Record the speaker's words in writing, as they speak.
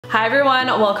Hi everyone,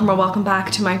 welcome or welcome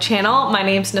back to my channel. My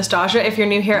name's Nastazsa. If you're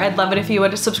new here, I'd love it if you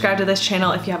would subscribe to this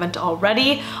channel if you haven't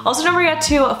already. Also, don't forget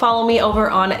to follow me over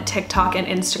on TikTok and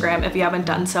Instagram if you haven't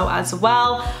done so as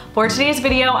well. For today's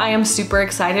video, I am super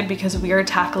excited because we are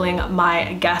tackling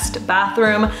my guest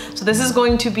bathroom. So this is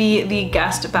going to be the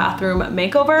guest bathroom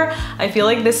makeover. I feel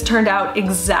like this turned out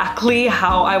exactly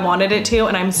how I wanted it to,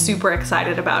 and I'm super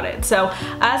excited about it. So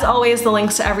as always, the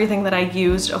links to everything that I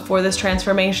used for this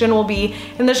transformation will be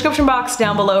in the description box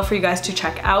down below for you guys to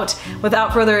check out.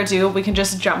 Without further ado, we can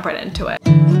just jump right into it.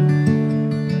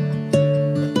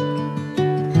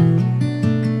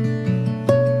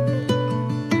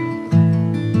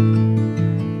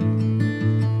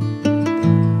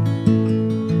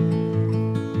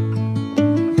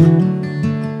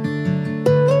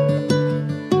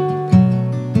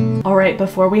 Alright,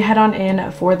 before we head on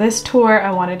in for this tour,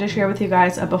 I wanted to share with you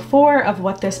guys a before of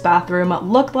what this bathroom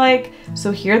looked like.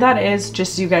 So here that is,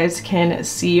 just so you guys can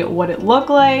see what it looked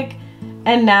like.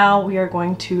 And now we are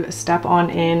going to step on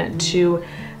in to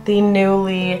the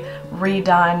newly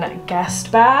redone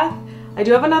guest bath. I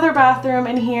do have another bathroom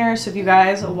in here, so if you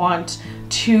guys want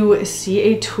to see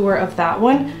a tour of that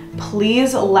one,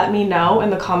 please let me know in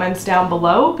the comments down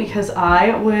below, because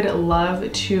I would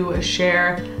love to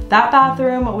share that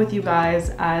bathroom with you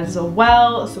guys as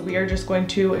well. So we are just going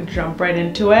to jump right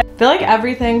into it. I feel like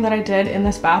everything that I did in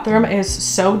this bathroom is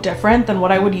so different than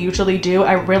what I would usually do.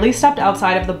 I really stepped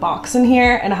outside of the box in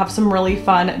here and have some really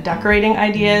fun decorating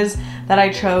ideas that I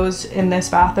chose in this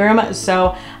bathroom.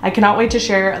 So I cannot wait to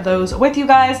share those with you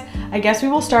guys. I guess we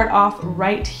will start off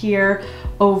right here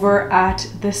over at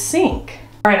the sink.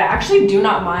 All right, I actually do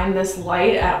not mind this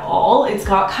light at all. It's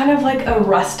got kind of like a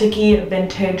rusticy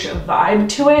vintage vibe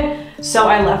to it. So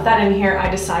I left that in here. I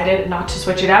decided not to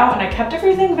switch it out, and I kept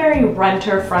everything very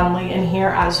renter friendly in here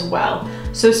as well.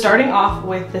 So starting off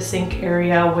with the sink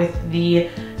area with the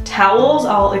towels,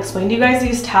 I'll explain to you guys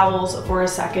these towels for a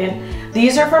second.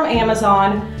 These are from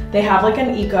Amazon. They have like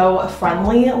an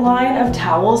eco-friendly line of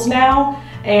towels now,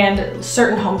 and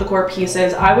certain home decor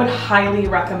pieces. I would highly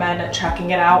recommend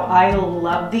checking it out. I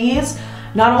love these.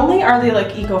 Not only are they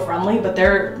like eco-friendly, but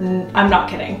I'm not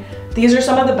kidding. These are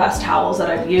some of the best towels that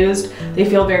I've used. They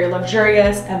feel very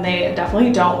luxurious, and they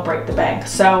definitely don't break the bank.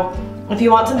 So if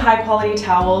you want some high quality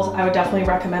towels, I would definitely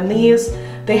recommend these.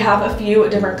 They have a few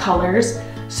different colors.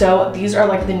 So these are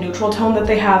like the neutral tone that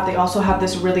they have. They also have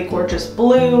this really gorgeous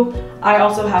blue. I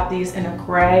also have these in a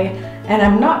gray, and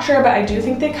I'm not sure, but I do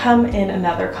think they come in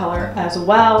another color as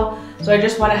well. So I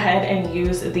just went ahead and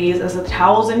used these as the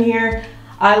towels in here.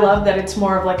 I love that it's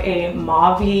more of like a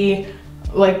mauve-y,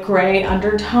 like gray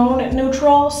undertone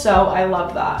neutral, so I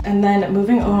love that. And then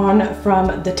moving on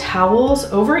from the towels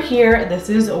over here, this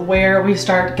is where we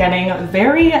start getting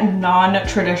very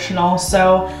non-traditional.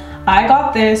 So I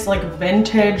got this like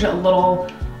vintage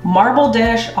little marble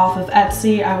dish off of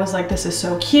Etsy. I was like, this is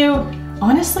so cute.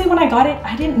 Honestly, when I got it,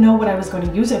 I didn't know what I was going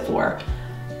to use it for.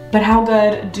 But how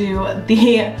good do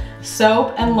the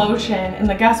soap and lotion in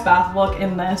the guest bath look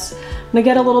in this? I'm gonna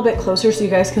get a little bit closer so you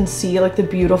guys can see like the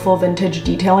beautiful vintage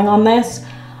detailing on this.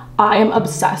 I am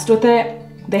obsessed with it.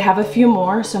 They have a few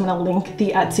more, so I'm gonna link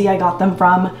the Etsy I got them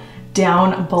from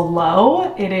down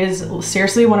below. It is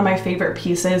seriously one of my favorite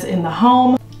pieces in the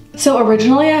home. So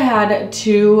originally I had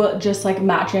two just like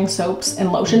matching soaps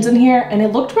and lotions in here, and it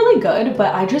looked really good,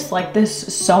 but I just like this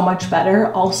so much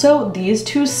better. Also, these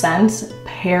two scents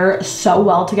pair so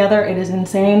well together. It is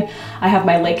insane. I have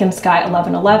my Lake and Sky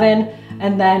 1111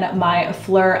 and then my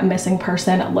Fleur Missing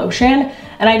Person lotion,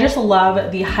 and I just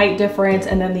love the height difference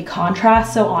and then the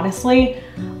contrast. So honestly,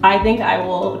 I think I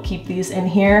will keep these in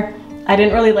here. I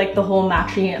didn't really like the whole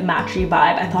matchy vibe.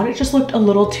 I thought it just looked a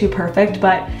little too perfect,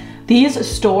 but these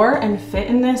store and fit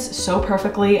in this so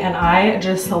perfectly, and I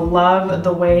just love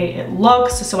the way it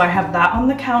looks. So I have that on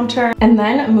the counter. And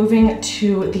then moving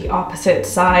to the opposite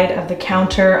side of the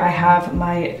counter, I have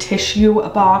my tissue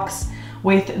box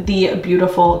with the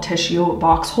beautiful tissue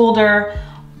box holder.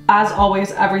 As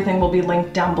always, everything will be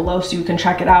linked down below so you can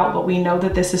check it out, but we know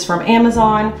that this is from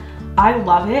Amazon. I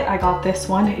love it. I got this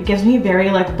one. It gives me very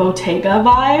like Bottega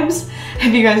vibes,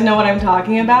 if you guys know what I'm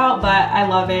talking about, but I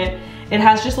love it. It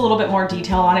has just a little bit more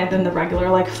detail on it than the regular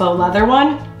like faux leather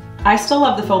one. I still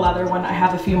love the faux leather one. I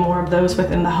have a few more of those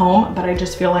within the home, but I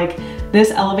just feel like this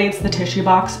elevates the tissue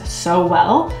box so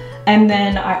well. And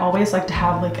then I always like to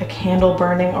have like a candle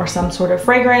burning or some sort of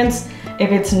fragrance.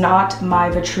 If it's not my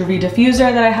Vitruvi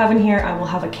diffuser that I have in here, I will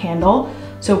have a candle.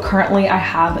 So currently I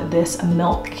have this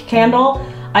milk candle.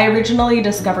 I originally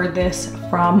discovered this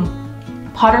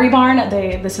from Pottery Barn.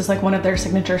 This is like one of their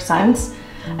signature scents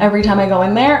every time I go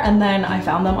in there, and then I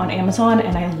found them on Amazon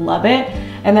and I love it.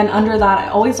 And then under that, I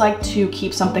always like to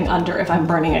keep something under if I'm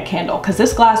burning a candle, because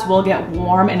this glass will get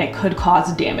warm and it could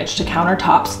cause damage to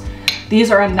countertops.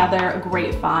 These are another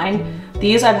great find.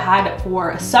 These I've had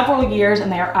for several years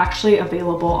and they are actually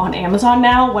available on Amazon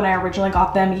now. When I originally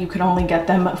got them, you could only get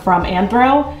them from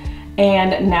Anthro,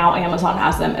 and now Amazon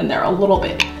has them and they're a little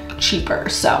bit cheaper.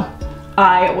 So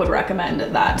I would recommend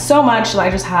that so much. So I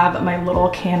just have my little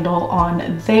candle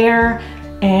on there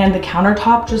and the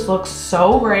countertop just looks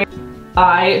so great.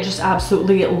 I just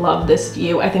absolutely love this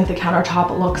view. I think the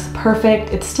countertop looks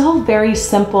perfect. It's still very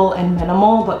simple and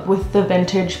minimal, but with the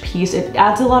vintage piece, it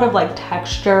adds a lot of like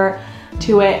texture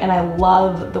to it, and I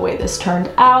love the way this turned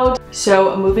out.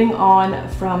 So moving on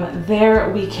from there,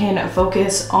 we can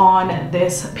focus on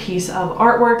this piece of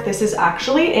artwork. This is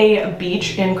actually a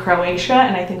beach in Croatia,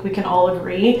 and I think we can all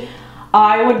agree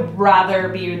I would rather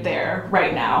be there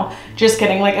right now. Just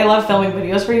kidding, like I love filming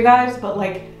videos for you guys, but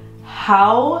like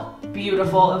how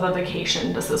beautiful of a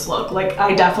vacation does this look? Like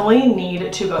I definitely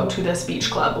need to go to this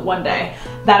beach club one day.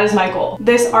 That is my goal.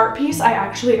 This art piece I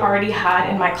actually already had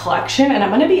in my collection, and I'm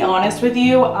gonna be honest with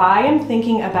you, I am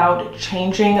thinking about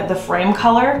changing the frame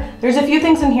color. There's a few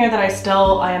things in here that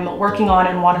I am working on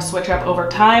and want to switch up over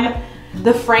time.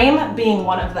 The frame being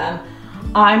one of them.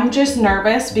 I'm just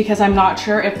nervous because I'm not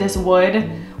sure if this wood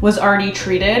was already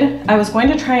treated. I was going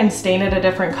to try and stain it a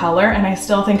different color, and I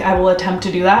still think I will attempt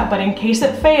to do that, but in case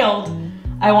it failed,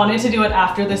 I wanted to do it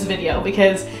after this video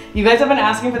because you guys have been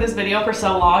asking for this video for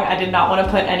so long. I did not want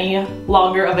to put any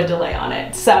longer of a delay on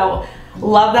it. So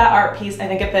love that art piece. I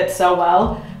think it fits so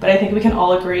well, but I think we can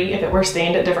all agree if it were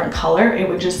stained a different color, it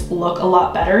would just look a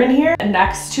lot better in here. And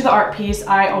next to the art piece,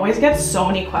 I always get so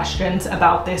many questions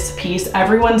about this piece.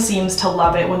 Everyone seems to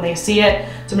love it when they see it.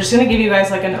 So I'm just gonna give you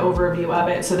guys like an overview of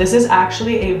it. So this is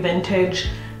actually a vintage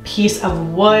piece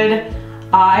of wood.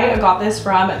 I got this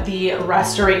from the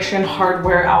Restoration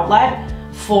Hardware outlet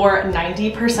for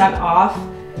 90% off.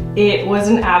 It was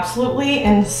an absolutely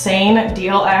insane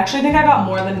deal. I actually think I got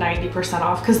more than 90%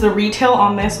 off because the retail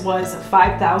on this was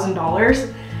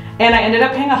 $5,000 and I ended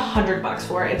up paying $100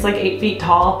 for it. It's like 8 feet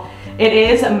tall. It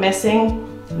is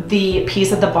missing the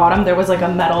piece at the bottom. There was like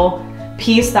a metal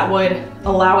piece that would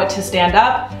allow it to stand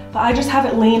up, but I just have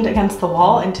it leaned against the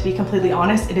wall, and to be completely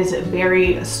honest, it is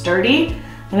very sturdy.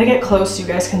 I'm gonna get close so you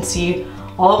guys can see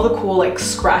all of the cool like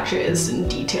scratches and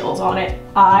details on it.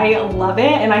 I love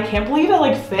it, and I can't believe it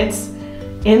like fits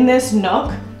in this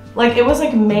nook. Like it was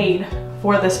like made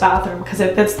for this bathroom because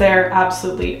it fits there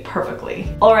absolutely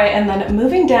perfectly. All right, and then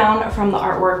moving down from the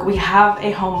artwork, we have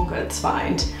a home goods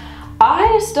find.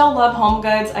 I still love home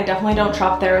goods. I definitely don't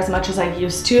shop there as much as I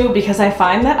used to because I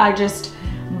find that I just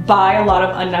buy a lot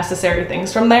of unnecessary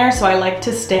things from there, so I like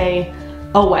to stay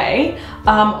away.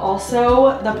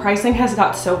 Also, the pricing has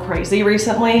got so crazy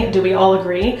recently. Do we all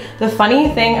agree? The funny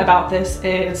thing about this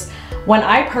is when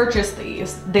I purchased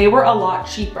these, they were a lot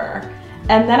cheaper.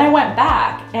 And then I went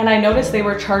back and I noticed they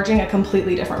were charging a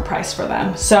completely different price for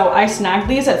them. So I snagged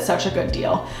these at such a good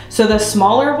deal. So the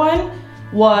smaller one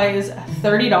was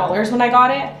 $30 when I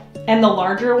got it, and the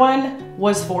larger one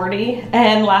was $40.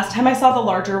 And last time I saw the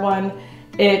larger one,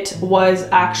 it was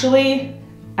actually,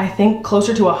 I think,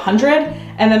 closer to $100,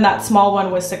 and then that small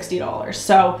one was $60.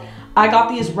 So I got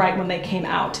these right when they came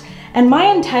out. And my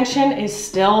intention is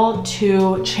still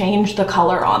to change the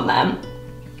color on them.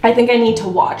 I think I need to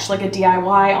watch like a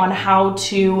DIY on how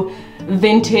to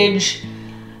vintage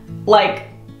like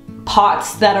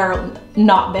pots that are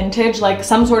not vintage, like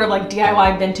some sort of like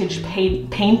DIY vintage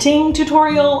painting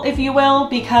tutorial, if you will,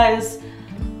 because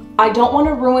I don't want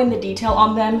to ruin the detail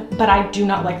on them, but I do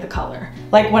not like the color.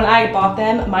 Like when I bought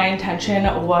them, my intention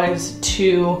was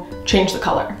to change the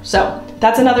color. So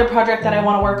that's another project that I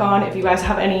want to work on. If you guys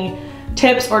have any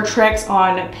tips or tricks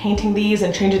on painting these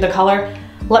and changing the color,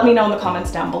 let me know in the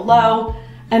comments down below.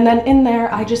 And then in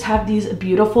there, I just have these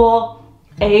beautiful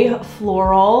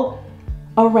floral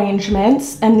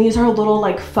arrangements, and these are little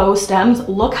like faux stems.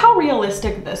 Look how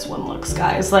realistic this one looks,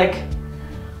 guys. Like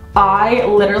I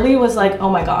literally was like, oh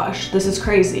my gosh, this is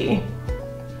crazy.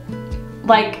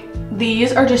 Like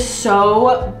these are just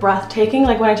so breathtaking.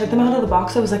 Like when I took them out of the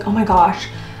box, I was like, oh my gosh.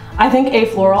 I think A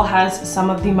Floral has some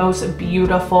of the most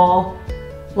beautiful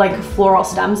like floral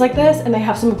stems like this, and they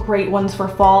have some great ones for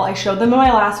fall. I showed them in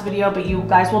my last video, but you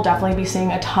guys will definitely be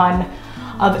seeing a ton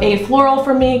of A Floral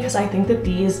from me because I think that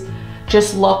these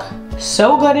just look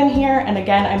so good in here. And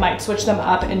again, I might switch them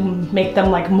up and make them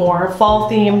like more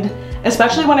fall themed,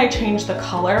 especially when I change the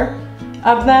color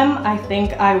of them. I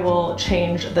think I will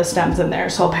change the stems in there.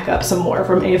 So I'll pick up some more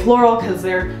from A Floral because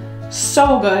they're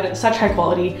so good, such high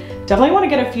quality. Definitely want to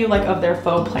get a few like of their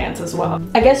faux plants as well.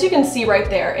 I guess you can see right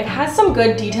there, it has some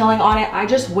good detailing on it. I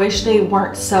just wish they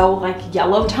weren't so like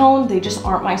yellow toned. They just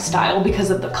aren't my style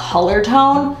because of the color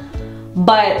tone,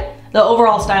 but the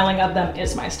overall styling of them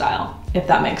is my style, if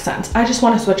that makes sense. I just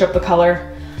want to switch up the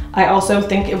color. I also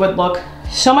think it would look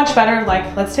so much better.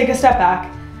 Like, let's take a step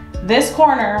back. This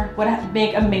corner would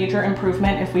make a major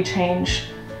improvement if we change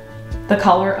the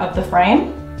color of the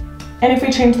frame and if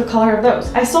we change the color of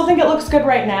those. I still think it looks good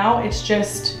right now. It's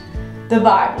just the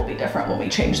vibe will be different when we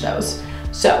change those.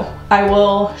 So I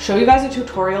will show you guys a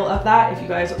tutorial of that if you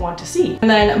guys want to see. And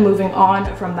then moving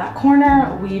on from that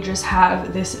corner, we just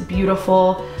have this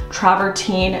beautiful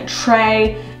travertine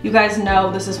tray. You guys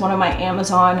know this is one of my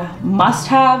Amazon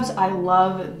must-haves. I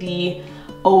love the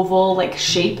oval like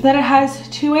shape that it has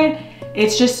to it.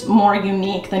 It's just more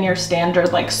unique than your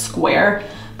standard like square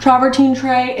travertine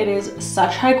tray. It is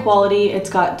such high quality.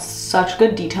 It's got such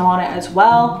good detail on it as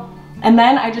well. And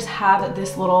then I just have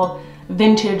this little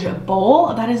vintage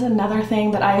bowl. That is another thing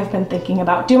that I have been thinking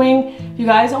about doing. If you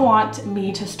guys want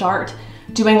me to start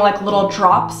doing like little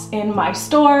drops in my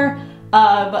store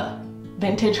of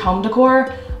vintage home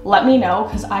decor, let me know,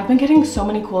 because I've been getting so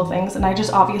many cool things and I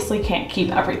just obviously can't keep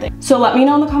everything. So let me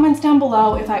know in the comments down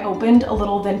below, if I opened a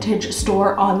little vintage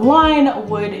store online,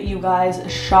 would you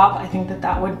guys shop? I think that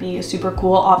that would be super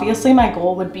cool. Obviously my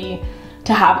goal would be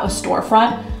to have a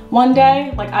storefront one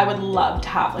day. Like, I would love to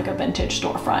have like a vintage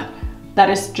storefront.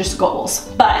 That is just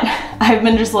goals, but I've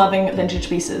been just loving vintage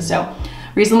pieces. So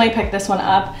recently picked this one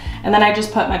up, and then I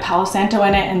just put my Palo Santo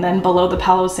in it, and then below the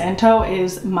Palo Santo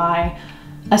is my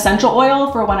essential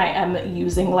oil for when I am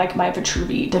using like my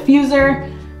Vitruvi diffuser.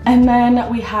 And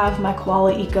then we have my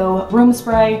Koala Eco room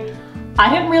spray. I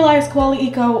didn't realize Koala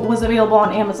Eco was available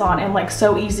on Amazon and like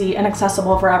so easy and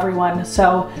accessible for everyone.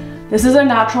 So this is a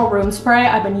natural room spray.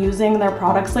 I've been using their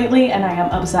products lately and I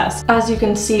am obsessed. As you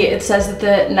can see, it says that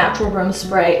the natural room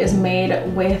spray is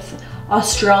made with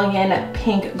Australian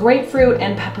pink grapefruit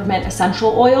and peppermint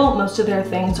essential oil. Most of their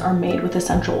things are made with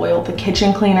essential oil. The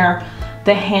kitchen cleaner,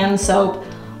 the hand soap,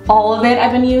 all of it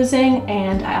I've been using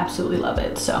and I absolutely love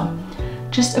it. So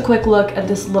just a quick look at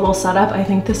this little setup. I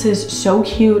think this is so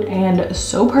cute and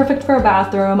so perfect for a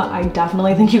bathroom. I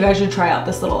definitely think you guys should try out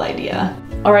this little idea.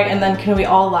 All right, and then can we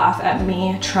all laugh at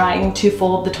me trying to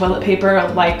fold the toilet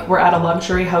paper like we're at a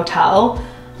luxury hotel?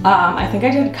 I think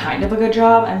I did kind of a good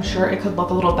job. I'm sure it could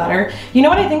look a little better. You know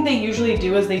what I think they usually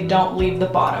do is they don't leave the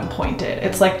bottom pointed.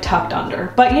 It's like tucked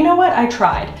under. But you know what? I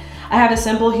tried. I have a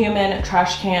Simple Human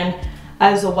trash can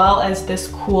as well as this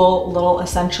cool little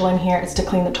essential in here. It's to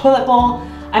clean the toilet bowl.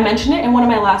 I mentioned it in one of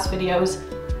my last videos.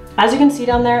 As you can see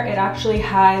down there, it actually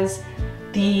has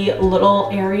the little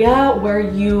area where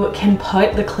you can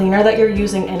put the cleaner that you're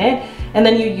using in it, and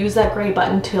then you use that gray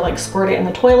button to like squirt it in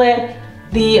the toilet.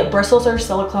 The bristles are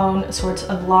silicone, so it's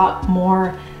a lot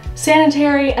more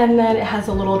sanitary, and then it has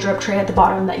a little drip tray at the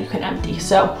bottom that you can empty.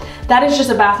 So that is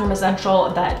just a bathroom essential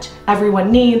that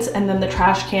everyone needs. And then the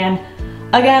trash can,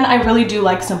 again, I really do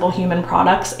like Simple Human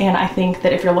products, and I think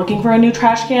that if you're looking for a new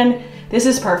trash can, this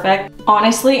is perfect.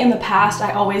 Honestly, in the past,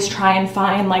 I always try and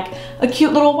find like a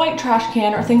cute little white trash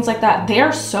can or things like that. They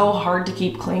are so hard to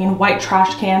keep clean. White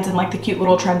trash cans and like the cute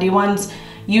little trendy ones,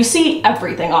 you see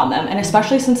everything on them. And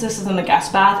especially since this is in the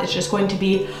guest bath, it's just going to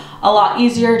be a lot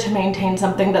easier to maintain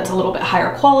something that's a little bit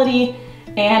higher quality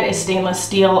and is stainless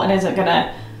steel and isn't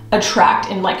gonna attract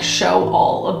and like show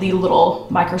all of the little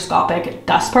microscopic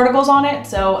dust particles on it.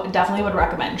 So definitely would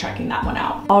recommend checking that one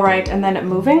out. All right, and then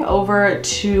moving over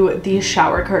to the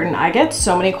shower curtain. I get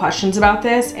so many questions about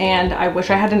this and I wish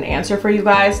I had an answer for you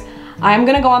guys. I'm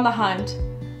gonna go on the hunt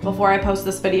before I post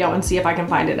this video and see if I can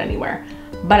find it anywhere.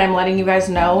 But I'm letting you guys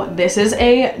know this is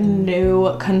a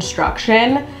new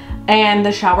construction and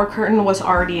the shower curtain was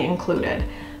already included.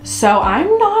 So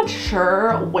I'm not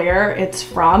sure where it's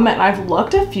from, and I've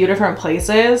looked a few different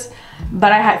places,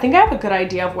 but I think I have a good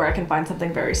idea of where I can find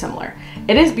something very similar.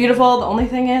 It is beautiful. The only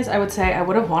thing is, I would say I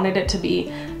would have wanted it to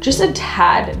be just a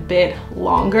tad bit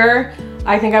longer.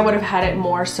 I think I would have had it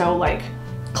more so like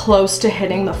close to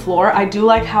hitting the floor. I do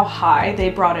like how high they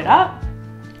brought it up,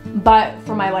 but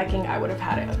for my liking, I would have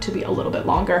had it to be a little bit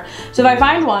longer. So if I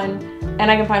find one and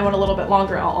I can find one a little bit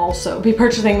longer, I'll also be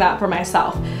purchasing that for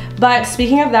myself. But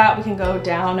speaking of that, we can go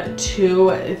down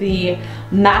to the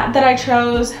mat that I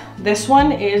chose. This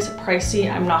one is pricey,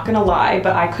 I'm not gonna lie,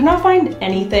 but I could not find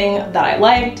anything that I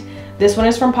liked. This one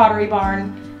is from Pottery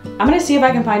Barn. I'm gonna see if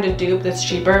I can find a dupe that's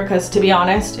cheaper, because to be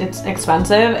honest, it's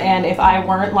expensive. And if I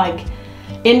weren't like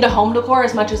into home decor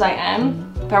as much as I am,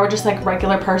 if I were just like a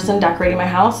regular person decorating my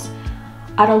house,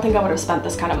 I don't think I would have spent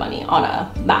this kind of money on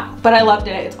a mat, but I loved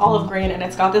it. It's olive green and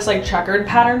it's got this like checkered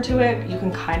pattern to it. You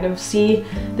can kind of see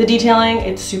the detailing.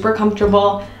 It's super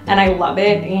comfortable and I love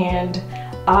it, and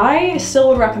I still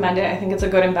would recommend it. I think it's a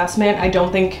good investment. I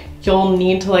don't think you'll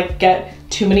need to like get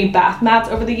too many bath mats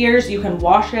over the years. You can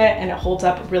wash it and it holds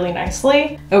up really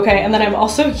nicely. Okay, and then I'm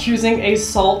also using a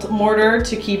salt mortar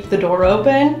to keep the door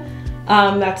open.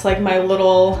 That's like my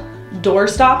little door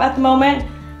stop at the moment.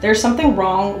 There's something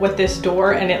wrong with this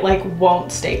door and it like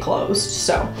won't stay closed.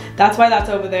 So that's why that's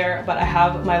over there, but I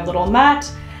have my little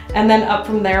mat. And then up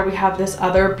from there, we have this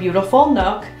other beautiful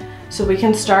nook. So we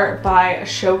can start by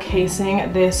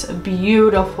showcasing this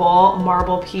beautiful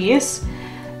marble piece.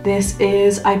 This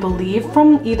is, I believe,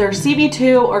 from either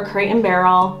CB2 or Crate &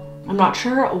 Barrel. I'm not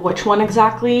sure which one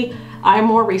exactly. I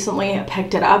more recently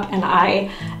picked it up and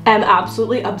I am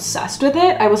absolutely obsessed with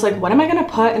it. I was like, what am I gonna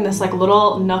put in this like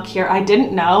little nook here? I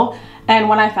didn't know. And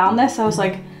when I found this, I was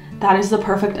like, that is the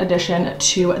perfect addition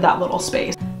to that little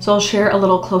space. So I'll share a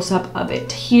little close-up of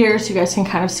it here so you guys can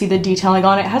kind of see the detailing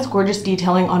on it. It has gorgeous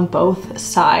detailing on both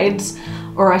sides,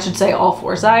 or I should say all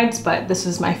four sides, but this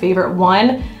is my favorite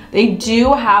one. They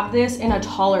do have this in a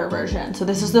taller version. So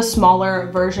this is the smaller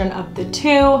version of the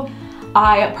two.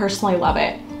 I personally love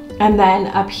it. And then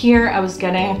up here, I was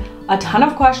getting a ton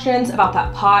of questions about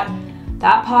that pot.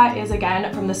 That pot is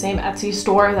again from the same Etsy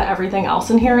store that everything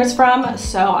else in here is from.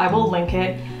 So I will link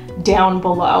it down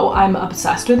below. I'm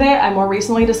obsessed with it. I more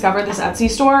recently discovered this Etsy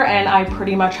store and I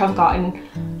pretty much have gotten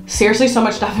seriously so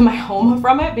much stuff in my home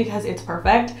from it because it's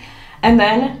perfect. And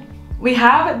then we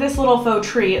have this little faux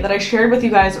tree that I shared with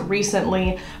you guys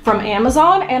recently from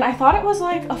Amazon, and I thought it was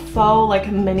like a faux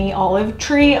like mini olive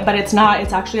tree, but it's not.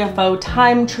 It's actually a faux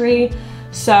thyme tree.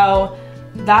 So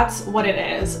that's what it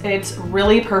is. It's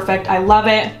really perfect. I love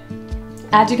it.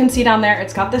 As you can see down there,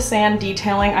 it's got the sand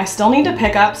detailing. I still need to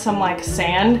pick up some like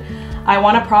sand. I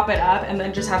want to prop it up and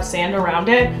then just have sand around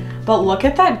it, but look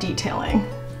at that detailing.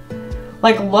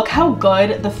 Like, look how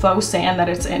good the faux sand that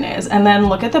it's in is, and then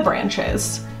look at the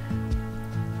branches.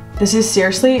 This is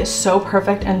seriously so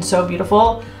perfect and so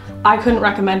beautiful. I couldn't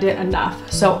recommend it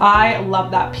enough. So I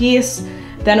love that piece.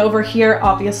 Then over here,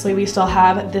 obviously we still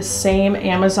have this same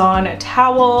Amazon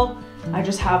towel. I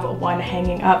just have one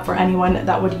hanging up for anyone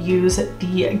that would use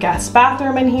the guest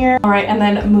bathroom in here. All right, and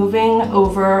then moving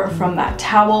over from that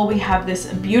towel, we have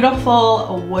this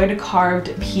beautiful wood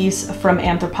carved piece from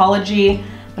Anthropologie.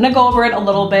 I'm gonna go over it a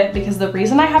little bit because the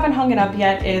reason I haven't hung it up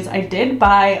yet is I did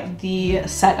buy the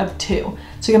set of two.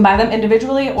 So you can buy them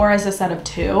individually or as a set of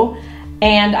two.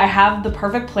 And I have the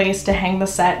perfect place to hang the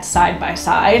set side by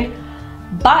side.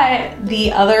 But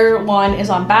the other one is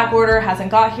on back order, hasn't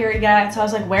got here yet. So I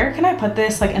was like, where can I put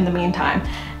this like in the meantime?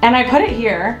 And I put it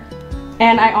here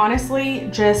and I honestly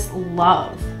just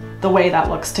love the way that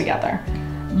looks together.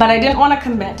 But I didn't want to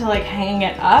commit to like hanging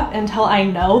it up until I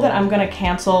know that I'm gonna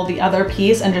cancel the other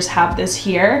piece and just have this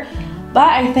here. But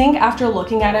I think after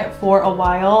looking at it for a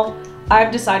while, I've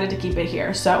decided to keep it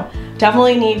here. So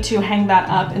definitely need to hang that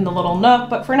up in the little nook,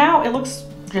 but for now it looks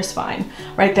just fine.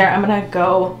 Right there, I'm gonna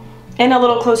go in a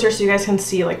little closer so you guys can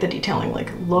see like the detailing.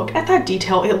 Like, look at that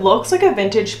detail. It looks like a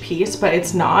vintage piece, but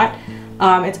it's not.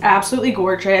 It's absolutely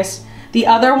gorgeous. The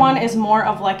other one is more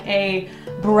of like a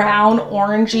brown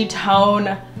orangey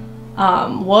tone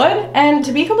wood, and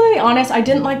to be completely honest, I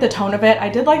didn't like the tone of it. I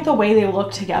did like the way they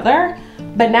look together,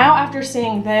 but now after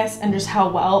seeing this and just how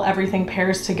well everything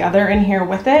pairs together in here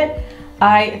with it,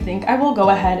 I think I will go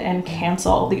ahead and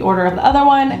cancel the order of the other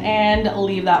one and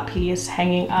leave that piece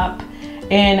hanging up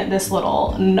in this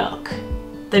little nook.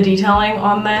 The detailing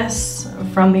on this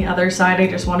from the other side, I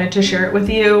just wanted to share it with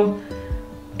you.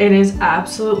 It is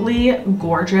absolutely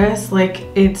gorgeous. Like,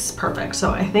 it's perfect.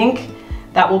 So I think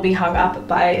that will be hung up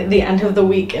by the end of the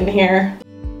week in here.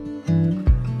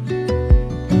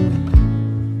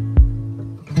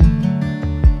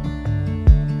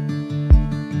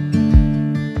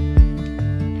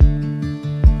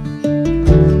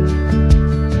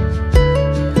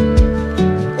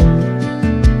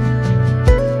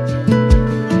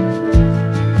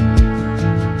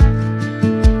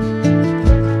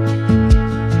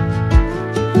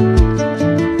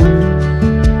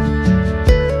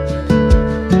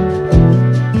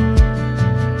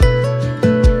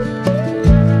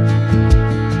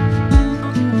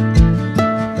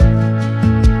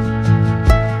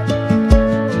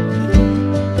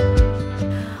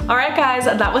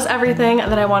 That was everything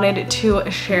that I wanted to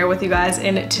share with you guys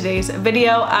in today's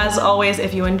video. As always,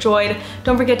 if you enjoyed,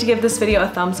 don't forget to give this video a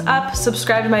thumbs up,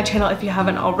 subscribe to my channel if you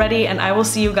haven't already, and I will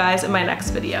see you guys in my next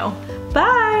video.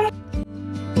 Bye!